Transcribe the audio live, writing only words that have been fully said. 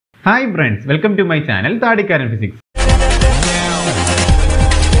Hi friends, welcome to my channel Thadikkaran Physics.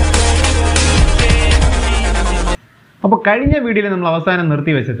 അപ്പോൾ കഴിഞ്ഞ വീഡിയോയിൽ നമ്മൾ അവസാനം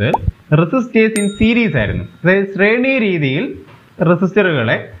നിർത്തി വെച്ചത് റെസിസ്റ്റേഴ്സ് ഇൻ സീരീസ് ആയിരുന്നു. അതായത് ശ്രേണി രീതിയിൽ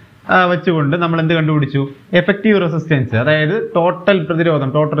റെസിസ്റ്ററുകളെ വെച്ചുകൊണ്ട് നമ്മൾ എന്ത് കണ്ടുപിടിച്ചു? എഫക്റ്റീവ് റെസിസ്റ്റൻസ്, അതായത് ടോട്ടൽ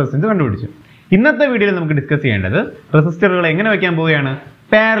പ്രതിരോധം, ടോട്ടൽ റെസിസ്റ്റൻസ് കണ്ടുപിടിച്ചു. ഇന്നത്തെ വീഡിയോയിൽ നമുക്ക് ഡിസ്കസ് ചെയ്യേണ്ടത് റെസിസ്റ്ററുകളെ എങ്ങനെ വെക്കാൻ പോവുകയാണ്?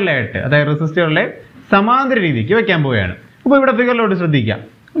 പാരലായിട്ട്, അതായത് റെസിസ്റ്ററുകളെ സമാന്തര രീതിക്ക് വെക്കാൻ പോവുകയാണ്. അപ്പോൾ ഇവിടെ ഫിഗറിലോട്ട് ശ്രദ്ധിക്കാം.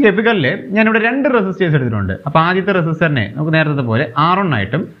 ഓക്കെ, ഫിഗറിൽ ഞാനിവിടെ രണ്ട് റെസിസ്റ്റേഴ്സ് എടുത്തിട്ടുണ്ട്. അപ്പോൾ ആദ്യത്തെ റെസിസ്റ്ററിനെ നമുക്ക് നേരത്തെ പോലെ R1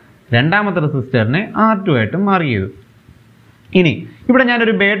 ആയിട്ടും രണ്ടാമത്തെ റെസിസ്റ്ററിനെ R2 ആയിട്ടും മാർക്ക് ചെയ്തു. ഇനി ഇവിടെ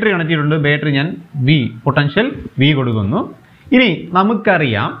ഞാനൊരു ബാറ്ററി കണക്ട് ചെയ്തിട്ടുണ്ട്. ബാറ്ററി ഞാൻ പൊട്ടൻഷ്യൽ V കൊടുക്കുന്നു. ഇനി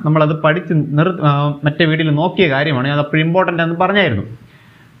നമുക്കറിയാം, നമ്മളത് പഠിച്ച് മറ്റേ വീഡിയോയിൽ നോക്കിയ കാര്യമാണ്, ഞാൻ അപ്പോഴും ഇമ്പോർട്ടൻ്റ് ആണെന്ന് പറഞ്ഞായിരുന്നു.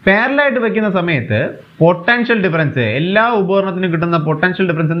 പാരലായിട്ട് വെക്കുന്ന സമയത്ത് പൊട്ടൻഷ്യൽ ഡിഫറൻസ്, എല്ലാ ഉപകരണത്തിനും കിട്ടുന്ന പൊട്ടൻഷ്യൽ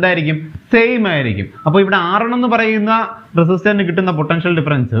ഡിഫറൻസ് എന്തായിരിക്കും? സെയിം ആയിരിക്കും. അപ്പോൾ ഇവിടെ R1 എന്ന് പറയുന്ന റെസിസ്റ്ററിന് കിട്ടുന്ന പൊട്ടൻഷ്യൽ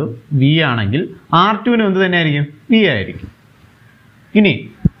ഡിഫറൻസ് V ആണെങ്കിൽ R2നും എന്ത് തന്നെ ആയിരിക്കും? V ആയിരിക്കും. ഇനി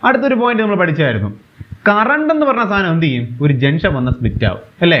അടുത്തൊരു പോയിന്റ് നമ്മൾ പഠിച്ചായിരുന്നു. കറണ്ട് എന്ന് പറഞ്ഞ സാധനം എന്ത് ചെയ്യും? ഒരു ജംഗ്ഷൻ വന്ന സ്പ്ലിറ്റ് ആവും,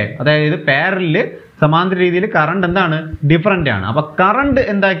 അല്ലേ? അതായത് പാരലില് സമാന്തര രീതിയിൽ കറണ്ട് എന്താണ്? ഡിഫറൻ്റ് ആണ്. അപ്പൊ കറണ്ട്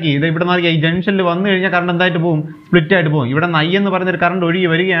എന്താക്കി? ഇത് ഇവിടെ നോക്കി, ഈ ജംഗ്ഷനിൽ വന്നു കഴിഞ്ഞാൽ കറണ്ട് എന്തായിട്ട് പോകും? സ്പ്ലിറ്റ് ആയിട്ട് പോകും. ഇവിടെ I എന്ന് പറയുന്ന ഒരു കറണ്ട് ഒഴുകി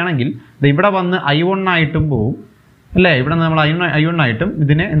വരികയാണെങ്കിൽ ഇവിടെ വന്ന് I1 ആയിട്ടും പോകും, അല്ലേ? ഇവിടെ നമ്മൾ I1 ആയിട്ടും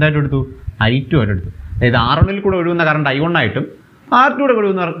ഇതിനെ എന്തായിട്ട് എടുത്തു? I2 ആയിട്ട് എടുത്തു. അതായത് R1 കൂടെ ഒഴുകുന്ന കറണ്ട് I1 ആയിട്ടും R2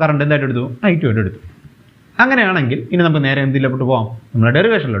 ഒഴുകുന്ന കറണ്ട് എന്തായിട്ട് എടുത്തു? I2 ആയിട്ട് എടുത്തു. അങ്ങനെയാണെങ്കിൽ ഇനി നമുക്ക് നേരെ എന്തിലോട്ട് പോവാം? നമ്മുടെ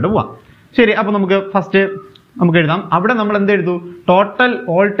ഡെറിവേഷനിലോട്ട് പോവാം. ശരി, അപ്പോൾ നമുക്ക് ഫസ്റ്റ് നമുക്ക് എഴുതാം. അവിടെ നമ്മൾ എന്ത് എഴുതു? ടോട്ടൽ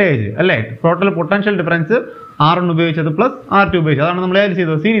വോൾട്ടേജ്, അല്ലേ? ടോട്ടൽ പൊട്ടൻഷ്യൽ ഡിഫറൻസ് R1 ഉപയോഗിച്ചത് പ്ലസ് R2 ഉപയോഗിച്ചത്, അതാണ് നമ്മൾ ഏത്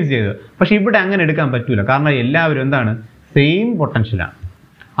ചെയ്തത്? സീരീസ് ചെയ്തത്. പക്ഷെ ഇവിടെ അങ്ങനെ എടുക്കാൻ പറ്റൂല, കാരണം എല്ലാവരും എന്താണ്? സെയിം പൊട്ടൻഷ്യലാണ്.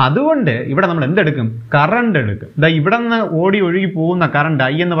 അതുകൊണ്ട് ഇവിടെ നമ്മൾ എന്തെടുക്കും? കറണ്ട് എടുക്കും. ഇതാ ഇവിടെ നിന്ന് ഒഴുകി പോകുന്ന കറണ്ട്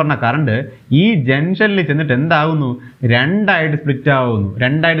I എന്ന് പറഞ്ഞ കറണ്ട് ഈ ജംഗ്ഷനിൽ ചെന്നിട്ട് എന്താകുന്നു? രണ്ടായിട്ട് സ്പ്ലിറ്റ് ആവുന്നു.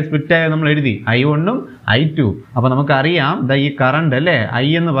 രണ്ടായിട്ട് സ്പ്ലിറ്റ് ആയത് നമ്മൾ എഴുതി, I1ഉം I2. അപ്പൊ നമുക്കറിയാം, ഇതാ ഈ കറണ്ട്, അല്ലേ? I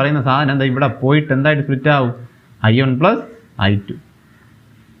എന്ന് പറയുന്ന സാധനം എന്താ ഇവിടെ പോയിട്ട് എന്തായിട്ട് സ്പ്ലിറ്റ് ആവും? I1 plus I2.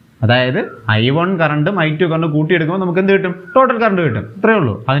 അതായത് I1 കറണ്ടും I2 കറണ്ടും കൂട്ടിയെടുക്കുമ്പോൾ നമുക്ക് എന്ത് കിട്ടും? ടോട്ടൽ കറണ്ട് കിട്ടും. ഇത്രയേ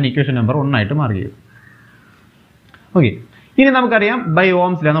ഉള്ളൂ. അതിന് ഇക്വേഷൻ നമ്പർ 1 ആയിട്ട് മാർക്ക് ചെയ്യും. ഓക്കെ, ഇനി നമുക്കറിയാം ബൈ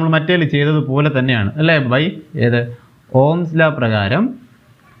ഓംസ് ലാ, നമ്മൾ മറ്റേ ചെയ്തതുപോലെ തന്നെയാണ്, അല്ലേ? ബൈ ഏത്? ഓംസ് ലാ പ്രകാരം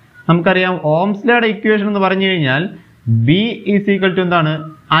നമുക്കറിയാം, ഓംസ് ലായുടെ ഇക്വേഷൻ എന്ന് പറഞ്ഞു കഴിഞ്ഞാൽ B ഈക്വൽ ടു എന്താണ്?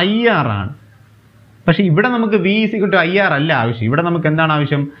 IR ആണ്. പക്ഷെ ഇവിടെ നമുക്ക് V ഈക്വൽ ടു IR അല്ല ആവശ്യം. ഇവിടെ നമുക്ക് എന്താണ്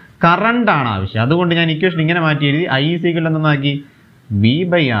ആവശ്യം? കറണ്ട് ആണ് ആവശ്യം. അതുകൊണ്ട് ഞാൻ ഇക്വേഷൻ ഇങ്ങനെ മാറ്റി എഴുതി, I ഈക്വൽ എന്നാക്കി?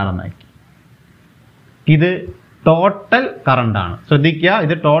 V/R എന്നാക്കി. ഇത് ടോട്ടൽ കറണ്ട് ആണ്. ശ്രദ്ധിക്കുക,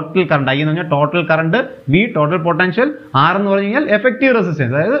 ഇത് ടോട്ടൽ കറണ്ട്. I എന്ന് പറഞ്ഞാൽ total current, V total potential, R എന്ന് പറഞ്ഞു കഴിഞ്ഞാൽ എഫക്റ്റീവ്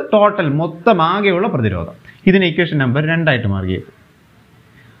റെസിസ്റ്റൻസ്, അതായത് ടോട്ടൽ മൊത്തം ആകെയുള്ള പ്രതിരോധം. ഇതിന് ഇക്വേഷൻ നമ്പർ 2 ആയിട്ട് മാർക്ക് ചെയ്യും.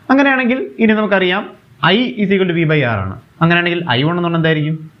 അങ്ങനെയാണെങ്കിൽ ഇനി നമുക്കറിയാം I ഈക്വൽ ടു V/R ആണ്. അങ്ങനെയാണെങ്കിൽ I1 എന്ന് പറഞ്ഞാൽ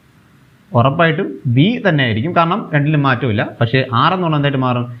എന്തായിരിക്കും? ഉറപ്പായിട്ടും V തന്നെ ആയിരിക്കും, കാരണം രണ്ടിലും മാറ്റമില്ല. പക്ഷേ R എന്ന് പറഞ്ഞാൽ എന്തായിട്ട്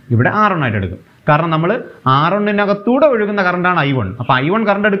മാറും? ഇവിടെ R1 ആയിട്ട് എടുക്കും. കാരണം നമ്മൾ R1-നകത്തൂടെ ഒഴുകുന്ന കറണ്ടാണ് I1. അപ്പോൾ I1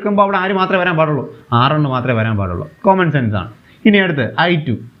 കറണ്ട് എടുക്കുമ്പോൾ അവിടെ ആര് മാത്രമേ വരാൻ പാടുള്ളൂ? R1 മാത്രമേ വരാൻ പാടുള്ളൂ. കോമൺ സെൻസ് ആണ്. ഇനി അടുത്ത്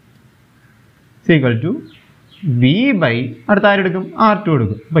I2 ഈക്വൽ ടു V/ അടുത്ത ആരെടുക്കും? R2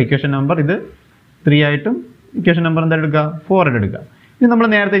 എടുക്കും. അപ്പോൾ ഇക്വേഷൻ നമ്പർ ഇത് 3 ആയിട്ടും ഇക്വേഷൻ നമ്പർ എന്തായിട്ട് എടുക്കുക? 4 ആയിട്ട് എടുക്കുക. ഇത് നമ്മൾ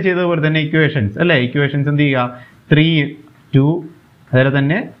നേരത്തെ ചെയ്തതുപോലെ തന്നെ ഇക്വേഷൻസ്, അല്ലേ? ഇക്വേഷൻസ് എന്ത് ചെയ്യുക? 3, 2, അതുപോലെ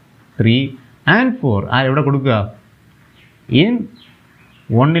തന്നെ 3 and 4 എവിടെ കൊടുക്കുക? ഇൻ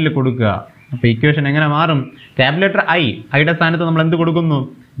 1 കൊടുക്കുക. അപ്പോൾ ഇക്വേഷൻ എങ്ങനെ മാറും? ക്യാപിറ്റൽ ഐയുടെ സ്ഥാനത്ത് നമ്മൾ എന്ത് കൊടുക്കുന്നു?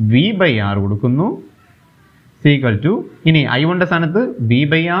 V/R കൊടുക്കുന്നു. ഈക്വൽ ടു ഇനി I1ന്റെ സ്ഥാനത്ത്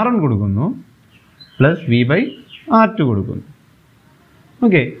V/R1 കൊടുക്കുന്നു പ്ലസ് V/R2 കൊടുക്കുന്നു.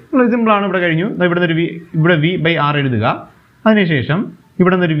 ഓക്കെ, സിമ്പിളാണ്. ഇവിടെ കഴിഞ്ഞു. ഇവിടെ V/R എഴുതുക. അതിനുശേഷം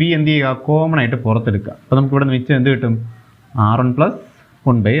ഇവിടെ നിന്നൊരു V എന്ത് ചെയ്യുക? കോമൺ ആയിട്ട് പുറത്തെടുക്കുക. അപ്പോൾ നമുക്ക് ഇവിടെ നിന്ന് വെച്ച് എന്ത് കിട്ടും? R1 പ്ലസ്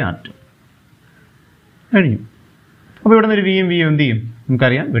 1/R2 കഴിഞ്ഞു. അപ്പോൾ ഇവിടെ നിന്നൊരു Vയും എന്ത് ചെയ്യും?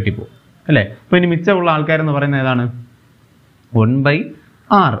 നമുക്കറിയാം, വെട്ടിപ്പോകും, അല്ലേ? അപ്പോൾ ഇനി മിച്ചമുള്ള ആൾക്കാരെന്ന് പറയുന്നത് ഏതാണ്?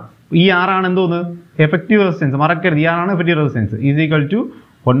 1/R. ഈ R ആണ് എന്തോന്ന്? Effective resistance. മറക്കരുത്, ഈ R ആണ് effective resistance. Is equal to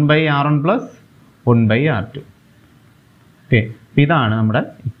 1/R1 plus 1/R2. Okay, ഇതാണ് നമ്മുടെ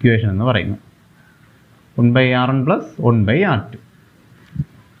ഇക്വേഷൻ എന്ന് പറയുന്നത്. 1/R1 plus 1/R2.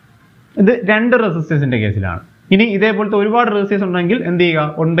 ഇത് രണ്ട് റെസിസ്റ്റൻസിന്റെ കേസിലാണ്. ഇനി ഇതേപോലത്തെ ഒരുപാട് റെസിസ്റ്റൻസ് ഉണ്ടെങ്കിൽ എന്ത് ചെയ്യുക?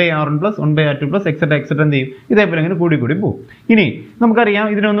 1/R1 plus 1/R2 plus etcetera എന്ത് ചെയ്യും? ഇതേപോലെ ഇങ്ങനെ കൂടി പോകും. ഇനി നമുക്കറിയാം,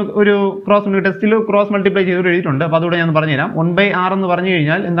 ഇതിനൊന്ന് ഒരു ക്രോസ് ടെസ്റ്റിൽ ക്രോസ് മൾട്ടിപ്ലൈ ചെയ്ത് എഴുതിയിട്ടുണ്ട്. അപ്പോൾ അതുകൂടെ ഞാൻ പറഞ്ഞുതരാം. 1/R എന്ന് പറഞ്ഞു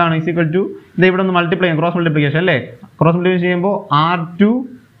കഴിഞ്ഞാൽ എന്താണ്? ഈക്വൽ ടു ഇത് ഇവിടെ ഒന്ന് മൾട്ടിപ്ലൈ ചെയ്യാം, ക്രോസ് മൾട്ടിപ്ലിക്കേഷൻ, അല്ലേ? ക്രോസ് മൾട്ടിപ്ലൈ ചെയ്യുമ്പോൾ R2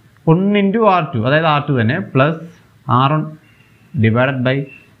 1 into R2, അതായത് R2 തന്നെ plus R1 divided by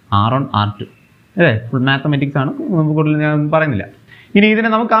R1 R2, അല്ലേ? ഫുൾ മാത്തമാറ്റിക്സ് ആണ്, നമുക്ക് കൂടുതൽ ഞാൻ പറയുന്നില്ല. ഇനി ഇതിനെ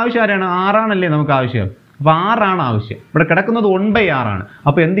നമുക്ക് ആവശ്യം ആരാണ്? R ആണല്ലേ നമുക്ക് ആവശ്യം. അപ്പോൾ 6 ആണ് ആവശ്യം. ഇവിടെ കിടക്കുന്നത് 1/6 ആണ്.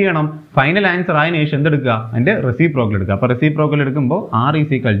 അപ്പോൾ എന്ത് ചെയ്യണം? ഫൈനൽ ആൻസർ ആയതിനു ശേഷം എന്തെടുക്കുക? അതിൻ്റെ റെസിപ്രോക്കൽ എടുക്കുക. അപ്പോൾ റെസിപ്രോക്കൽ എടുക്കുമ്പോൾ R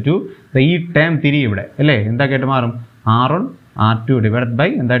 = ഈ ടേം തിരി ഇവിടെ അല്ലേ എന്തായിട്ട് മാറും? R1 R2 ഡിവൈഡഡ് ബൈ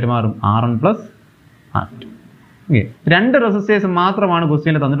എന്തായിട്ട് മാറും? R1 + R2. ഓക്കെ, 2 റെസിസ്റ്റേഴ്സ് മാത്രമാണ്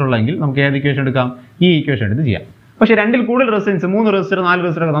ക്വസ്റ്റ്യനിൽ തന്നിട്ടുള്ളതെങ്കിൽ നമുക്ക് ഏത് ഇക്വേഷൻ എടുക്കാം? ഈ ഇക്വേഷൻ എടുത്ത് ചെയ്യാം. പക്ഷേ 2-ൽ കൂടുതൽ റെസിസ്റ്റൻസ് 3 റെസിസ്റ്റർ 4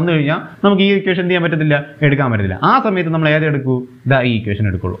 റെസിസ്റ്റർ ഒക്കെ തന്നു കഴിഞ്ഞാൽ നമുക്ക് ഈ ഇക്വേഷൻ ചെയ്യാൻ പറ്റത്തില്ല, എടുക്കാൻ പറ്റത്തില്ല. ആ സമയത്ത് നമ്മൾ ഏത് എടുക്കൂ? ഈ ഇക്വേഷൻ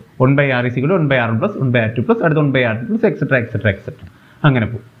എടുക്കുള്ളൂ. 1/R = 1/R1 + 1/R2 + അടുത്ത 1/R2 എക്സെട്ര അങ്ങനെ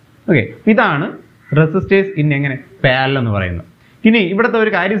പോകും. ഓക്കെ, ഇതാണ് റെസിസ്റ്റേഴ്സ് ഇൻ എങ്ങനെ പാരലൽ എന്ന് പറയുന്നത്. ഇനി ഇവിടുത്തെ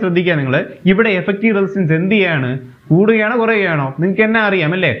ഒരു കാര്യം ശ്രദ്ധിക്കുക നിങ്ങൾ. ഇവിടെ എഫക്റ്റീവ് റെസിസ്റ്റൻസ് എന്ത് ചെയ്യാണ്? കൂടുകയാണോ കുറയുകയാണോ? നിങ്ങൾക്ക് എന്നെ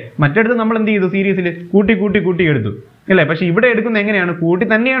അറിയാം അല്ലേ? മറ്റടുത്ത് നമ്മൾ എന്ത് ചെയ്തു? സീരീസിൽ കൂട്ടി എടുത്തു അല്ലേ? പക്ഷെ ഇവിടെ എടുക്കുന്നത് എങ്ങനെയാണ്? കൂട്ടി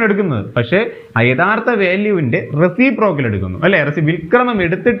തന്നെയാണ് എടുക്കുന്നത്. പക്ഷേ യഥാർത്ഥ വാല്യൂവിന്റെ റെസിപ്രോക്കൽ എടുക്കുന്നു അല്ലേ? വിൽക്രമം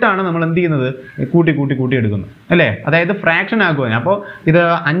എടുത്തിട്ടാണ് നമ്മൾ എന്ത് ചെയ്യുന്നത്? കൂട്ടി എടുക്കുന്നത് അല്ലേ? അതായത് ഫ്രാക്ഷൻ ആക്കുക. അപ്പോൾ ഇത്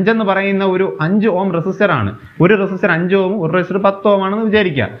 5 എന്ന് പറയുന്ന ഒരു 5 ഓം റെസിസ്റ്റർ ആണ്. ഒരു റെസിസ്റ്റർ 5 ഓം, ഒരു റെസിസ്റ്റർ 10 ഓം ആണെന്ന്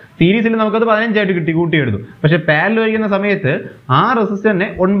വിചാരിക്കുക. സീരീസിൽ നമുക്കത് 15 ആയിട്ട് കൂട്ടിയെടുത്തു. പക്ഷെ പാരലൽ വയ്ക്കുന്ന സമയത്ത് ആ റെസിസ്റ്ററിനെ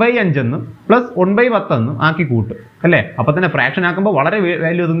 1/5 എന്നും പ്ലസ് 1/10 എന്നും ആക്കി കൂട്ടും അല്ലേ? അപ്പൊ തന്നെ ഫ്രാക്ഷൻ ആക്കുമ്പോൾ വളരെ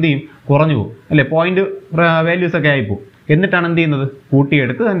വാല്യൂ എന്ത് ചെയ്യും? കുറഞ്ഞു പോകും അല്ലേ? പോയിന്റ് വാല്യൂസ് ഒക്കെ ആയിപ്പോകും. എന്നിട്ടാണ് എന്ത് ചെയ്യുന്നത്?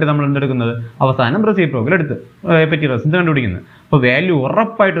 കൂട്ടിയെടുത്ത് അതിൻ്റെ നമ്മൾ എന്തെടുക്കുന്നത്? അവസാനം റെസിപ്രോക്കൽ എടുത്ത് എഫക്റ്റീവ് റെസിസ്റ്റൻസ് കണ്ടുപിടിക്കുന്നത്. അപ്പോൾ വാല്യൂ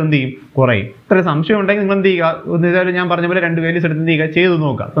ഉറപ്പായിട്ട് എന്ത് ചെയ്യും? കുറയും. ഇത്ര സംശയം ഉണ്ടെങ്കിൽ നിങ്ങൾ എന്ത് ചെയ്യുക? ഇതായാലും ഞാൻ പറഞ്ഞ പോലെ 2 വാല്യൂസ് എടുത്ത് എന്ത് ചെയ്യുക? ചെയ്ത്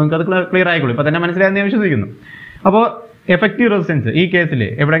നോക്കുക. അപ്പോൾ നിങ്ങൾക്ക് അത് ക്ലിയർ ആയിക്കോളും. ഇപ്പോൾ തന്നെ മനസ്സിലായെന്ന് ഞാൻ വിശ്വസിക്കുന്നു. അപ്പോൾ എഫക്റ്റീവ് റെസിസ്റ്റൻസ് ഈ കേസിൽ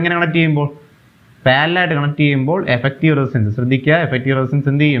എവിടെ എങ്ങനെ കണക്ട് ചെയ്യുമ്പോൾ? പാരലലായിട്ട് കണക്ട് ചെയ്യുമ്പോൾ എഫക്റ്റീവ് റെസിസ്റ്റൻസ് ശ്രദ്ധിക്കുക. എഫക്റ്റീവ് റെസിസ്റ്റൻസ്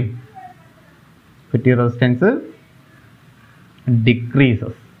എന്ത് ചെയ്യും? Effective resistance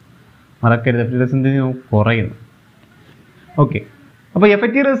decreases. മറക്കരുത്, എഫക്റ്റീവ് റെസിസ്റ്റൻസ് കുറയുന്നു. ഓക്കെ, അപ്പോൾ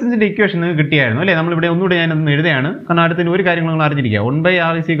എഫക്റ്റീവ് റെസിസ്റ്റൻസിന്റെ ഇക്വേഷൻ നിങ്ങൾക്ക് കിട്ടിയായിരുന്നു അല്ലേ? നമ്മളിവിടെ ഒന്നുകൂടെ ഞാനൊന്ന് എഴുതുകയാണ്, കാരണം അടുത്തിന് ഒരു കാര്യം നിങ്ങൾ അറിഞ്ഞിരിക്കുക.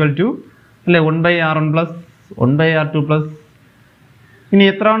 1/R = അല്ലേ 1/R1 + 1/R2 ഇനി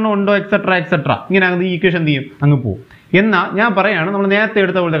എത്ര എണ്ണം ഉണ്ടോ എക്സെട്ര ഇങ്ങനെ ഈ ഇക്വേഷൻ എന്ത് ചെയ്യും? അങ്ങ് പോകും. എന്നാൽ ഞാൻ പറയാണ്, നമ്മൾ നേരത്തെ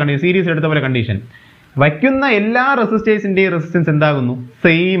എടുത്ത പോലത്തെ കണ്ടീഷൻ, സീരീസ് എടുത്ത പോലെ കണ്ടീഷൻ, വയ്ക്കുന്ന എല്ലാ റെസിസ്റ്റേഴ്സിന്റെയും റെസിസ്റ്റൻസ് എന്താകുന്നു?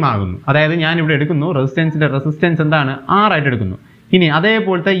 സെയിം ആകുന്നു. അതായത് ഞാൻ ഇവിടെ എടുക്കുന്നു റെസിസ്റ്റൻസിന്റെ റെസിസ്റ്റൻസ് എന്താണ്? R ആയിട്ട് എടുക്കുന്നു. ഇനി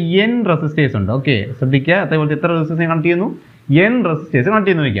അതേപോലത്തെ n റെസിസ്റ്റേഴ്സ് ഉണ്ട്. ഓക്കെ, ശ്രദ്ധിക്കുക. അതേപോലത്തെ എത്ര റെസിസ്റ്റേഴ്സ് കണക്ട് ചെയ്യുന്നു? n റെസിസ്റ്റേഴ്സ് കണക്ട്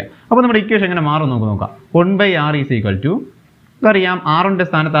ചെയ്യുന്നു വയ്ക്കുക. അപ്പോൾ നമ്മുടെ ഇക്വേഷൻ എങ്ങനെ മാറും നോക്കാം. 1/R = അറിയാം, R1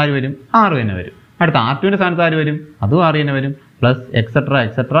 സ്ഥാനത്ത് ആര് വരും? R തന്നെ വരും. അടുത്ത R2 സ്ഥാനത്ത് ആര് വരും? അതും R തന്നെ വരും. പ്ലസ്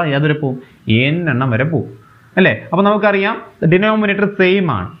എക്സെട്ര ഏതൊരു പോവും? n എണ്ണം വരെ പോവും അല്ലേ? അപ്പോൾ നമുക്കറിയാം ഡിനോമിനേറ്റർ സെയിം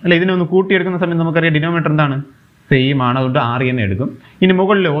ആണ് അല്ലേ? ഇതിനെ ഒന്ന് കൂട്ടിയെടുക്കുന്ന സമയത്ത് നമുക്കറിയാം ഡിനോമിനേറ്റർ എന്താണ്? സെയിം ആണ്. അതുകൊണ്ട് R തന്നെ എടുക്കും. ഇനി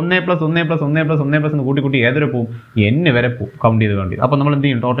മുകളിൽ 1+1+1+1+1+ എന്ന് കൂട്ടി ഏതൊരു പോവും? n വരെ പോവും. കൗണ്ട് ചെയ്ത്. അപ്പോൾ നമ്മൾ എന്ത്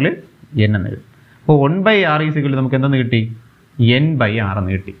ചെയ്യും? ടോട്ടൽ n എന്ന് എഴുതും. അപ്പോൾ 1/R = നമുക്ക് എന്തെന്ന് കിട്ടി? n/R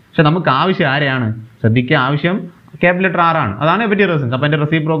എന്ന് കിട്ടി. പക്ഷെ നമുക്ക് ആവശ്യം ആരെയാണ്? ശ്രദ്ധിക്കുക, ആവശ്യം ക്യാപിറ്റൽ ലെറ്റർ R ആണ്. അതാണ് എഫക്റ്റീവ് റെസിസ്റ്റൻസ്. അപ്പോൾ അതിന്റെ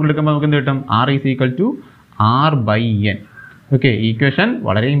റെസിപ്രോക്കൽ എടുക്കുമ്പോൾ നമുക്ക് എന്ത് കിട്ടും? R = R/n. ഓക്കെ, ഈക്വേഷൻ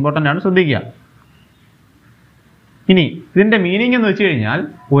വളരെ ഇമ്പോർട്ടൻ്റ് ആണ്, ശ്രദ്ധിക്കുക. ഇനി ഇതിന്റെ മീനിങ് എന്ന് വെച്ച് കഴിഞ്ഞാൽ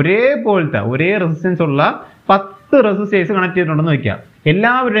ഒരേ റെസിസ്റ്റൻസ് ഉള്ള 10 റെസിസ്റ്റേഴ്സ് കണക്ട് ചെയ്തിട്ടുണ്ടെന്ന് വെക്കുക.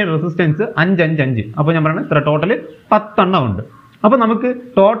 എല്ലാവരുടെയും റെസിസ്റ്റൻസ് 5. അപ്പോൾ ഞാൻ പറയുന്നത് ഇത്ര ടോട്ടൽ 10 എണ്ണം ഉണ്ട്. അപ്പോൾ നമുക്ക്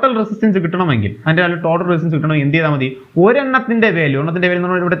ടോട്ടൽ റെസിസ്റ്റൻസ് കിട്ടണമെങ്കിൽ, അതിൻ്റെ ടോട്ടൽ റെസിസ്റ്റൻസ് കിട്ടണമെങ്കിൽ എന്ത് ചെയ്താൽ മതി? ഒരെണ്ണത്തിന്റെ വാല്യൂ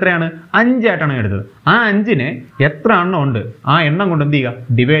നമ്മൾ ഇവിടെ എത്രയാണ്? 5 ആയിട്ടാണ് എടുത്തത്. ആ 5നെ എത്ര എണ്ണം ഉണ്ട് ആ എണ്ണം കൊണ്ട് എന്ത് ചെയ്യുക?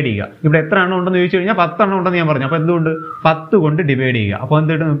 ഡിവൈഡ് ചെയ്യുക. ഇവിടെ എത്ര എണ്ണം ഉണ്ടെന്ന് ചോദിച്ചു കഴിഞ്ഞാൽ 10 എണ്ണം ഉണ്ടെന്ന് ഞാൻ പറഞ്ഞു. അപ്പോൾ എന്തുകൊണ്ട്? 10 കൊണ്ട് ഡിവൈഡ് ചെയ്യുക. അപ്പോൾ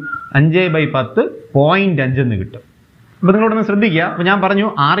എന്ത് കിട്ടും? 5/10 0.5 എന്ന് കിട്ടും. അപ്പോൾ നിങ്ങളോടൊന്ന് ശ്രദ്ധിക്കുക. അപ്പോൾ ഞാൻ പറഞ്ഞു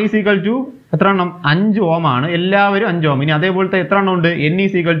R = എത്ര എണ്ണം? 5 ഓം ആണ്. എല്ലാവരും 5 ഓം. ഇനി അതേപോലത്തെ എത്ര എണ്ണം ഉണ്ട്? n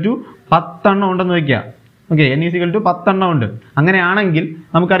 = 10 എണ്ണം ഉണ്ടെന്ന് വയ്ക്കുക. ഓക്കെ, n = 10 എണ്ണം ഉണ്ട്. അങ്ങനെയാണെങ്കിൽ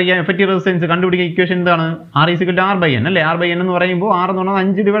നമുക്കറിയാം എഫക്റ്റീവ് റെസിസ്റ്റൻസ് കണ്ടുപിടിക്കുക. ഇക്വേഷൻ എന്താണ്? R = R/n അല്ലേ? R/n എന്ന് പറയുമ്പോൾ R എന്ന് പറഞ്ഞാൽ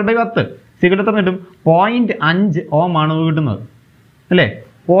 5/10 = എത്ര കിട്ടും? 0.5 ഓം ആണ് കിട്ടുന്നത് അല്ലേ?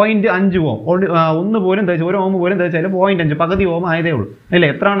 0.5 ഓം. 1 പോലും തേച്ച്, 1 ഓം പോലും തേച്ചാൽ 0.5 പകുതി ഓം ആയതേ ഉള്ളൂ അല്ലേ?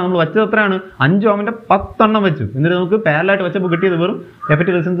 എത്രയാണ് നമ്മൾ വെച്ചത്? എത്രയാണ്? 5 ഓമിന്റെ 10 എണ്ണം വെച്ചു. എന്നിട്ട് നമുക്ക് പാരലലായിട്ട് വെച്ചപ്പോൾ കിട്ടിയത് വെറും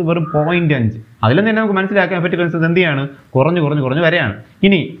എഫക്റ്റീവ് റെസിസ്റ്റൻസ് വെറും 0.5. അതിൽ തന്നെ നമുക്ക് മനസ്സിലാക്കാം എഫക്റ്റീവ് റെസിസ്റ്റൻസ് എന്ത് ചെയ്യാണ്? കുറഞ്ഞു വരെയാണ്.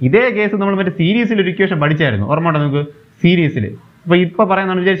 ഇനി ഇതേ കേസ് നമ്മൾ മറ്റേ സീരീസിൽ ഒരു ഇക്വേഷൻ പഠിച്ചായിരുന്നു, ഓർമ്മ ഉണ്ടോ നമുക്ക്? സീരീസിൽ അപ്പോൾ ഇപ്പോൾ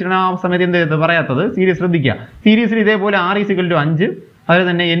പറയാമെന്നാണ് വിചാരിച്ചിട്ടാണ് ആ സമയത്ത് എന്ത് ചെയ്തത് പറയാത്തത്. സീരീസ് ശ്രദ്ധിക്കുക. സീരീസിൽ ഇതേപോലെ R = 5, അതിൽ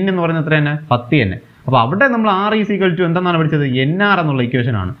തന്നെ n എന്ന് പറയുന്നത് എത്ര തന്നെ? 10 തന്നെ. അപ്പോൾ അവിടെ നമ്മൾ R = എന്തെന്നാണ് പഠിച്ചത്? NR എന്നുള്ള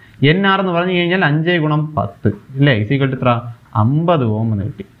ഇക്വേഷൻ ആണ്. NR എന്ന് പറഞ്ഞു കഴിഞ്ഞാൽ 5 × 10 അല്ലേ? എത്ര? 50 ഓം എന്ന്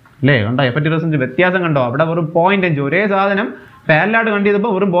കിട്ടി അല്ലേ? കണ്ടോ എഫക്റ്റീവ് റെസിസ്റ്റൻസ് വ്യത്യാസം കണ്ടോ? അവിടെ വെറും 0.5. ഒരേ സാധനം പാരലലായിട്ട് കണ്ടു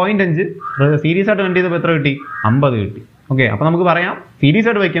ചെയ്തപ്പോൾ വെറും 0.5, സീരീസ് ആയിട്ട് കണ്ടു ചെയ്തപ്പോൾ എത്ര കിട്ടി? 50 കിട്ടി. ഓക്കെ, അപ്പോൾ നമുക്ക് പറയാം സീരീസ്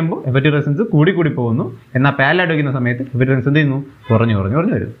ആയിട്ട് വയ്ക്കുമ്പോൾ എഫക്റ്റീവ് റെസിസ്റ്റൻസ് കൂടി പോകുന്നു. എന്നാൽ പാരലലായിട്ട് വയ്ക്കുന്ന സമയത്ത് എഫക്റ്റീവ് റെസിസ്റ്റൻസ് എന്ത് ചെയ്യുന്നു? കുറഞ്ഞു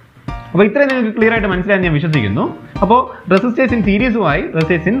വരും. അപ്പോൾ ഇത്രയും നിങ്ങൾക്ക് ക്ലിയർ ആയിട്ട് മനസ്സിലായെന്ന് ഞാൻ വിശ്വസിക്കുന്നു. അപ്പോൾ റെസിസ്റ്റേഴ്സ് ഇൻ സീരീസുമായി,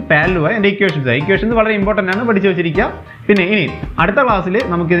 റെസിസ്റ്റേഴ്സ് ഇൻ പാരലലുമായി എൻ്റെ ഇക്വേഷൻസ് വളരെ ഇമ്പോർട്ടൻ്റ് ആണ്, പഠിച്ചു വെച്ചിരിക്കുക. പിന്നെ ഇനി അടുത്ത ക്ലാസ്സിൽ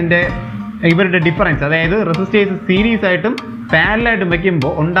നമുക്കിതിൻ്റെ ഇവരുടെ ഡിഫറൻസ്, അതായത് റെസിസ്റ്റേഴ്സ് സീരീസ് ആയിട്ടും പാരലായിട്ടും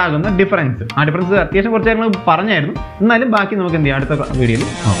വെക്കുമ്പോൾ ഉണ്ടാകുന്ന ഡിഫറൻസ്. ആ ഡിഫറൻസ് അത്യാവശ്യം കുറച്ച് കാര്യങ്ങൾ പറഞ്ഞായിരുന്നു. എന്നാലും ബാക്കി നമുക്ക് എന്ത് ചെയ്യാം അടുത്ത വീഡിയോയിൽ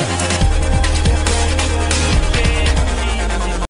നോക്കാം.